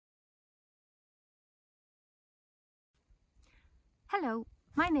Hello,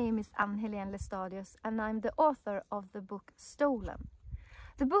 my name is Ann-Helén Laestadius and I'm the author of the book Stolen.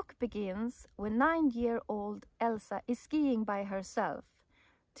 The book begins when 9-year-old Elsa is skiing by herself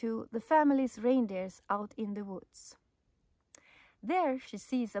to the family's reindeers out in the woods. There she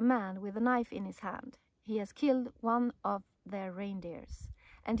sees a man with a knife in his hand. He has killed one of their reindeers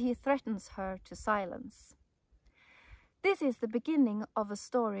and he threatens her to silence. This is the beginning of a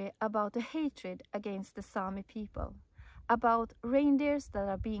story about a hatred against the Sami people, about reindeers that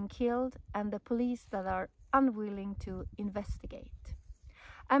are being killed and the police that are unwilling to investigate.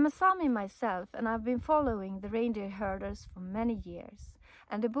 I'm a Sami myself and I've been following the reindeer herders for many years,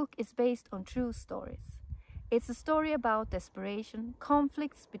 and the book is based on true stories. It's a story about desperation,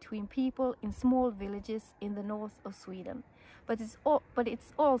 conflicts between people in small villages in the north of Sweden, but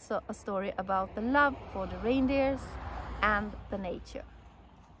it's also a story about the love for the reindeers and the nature.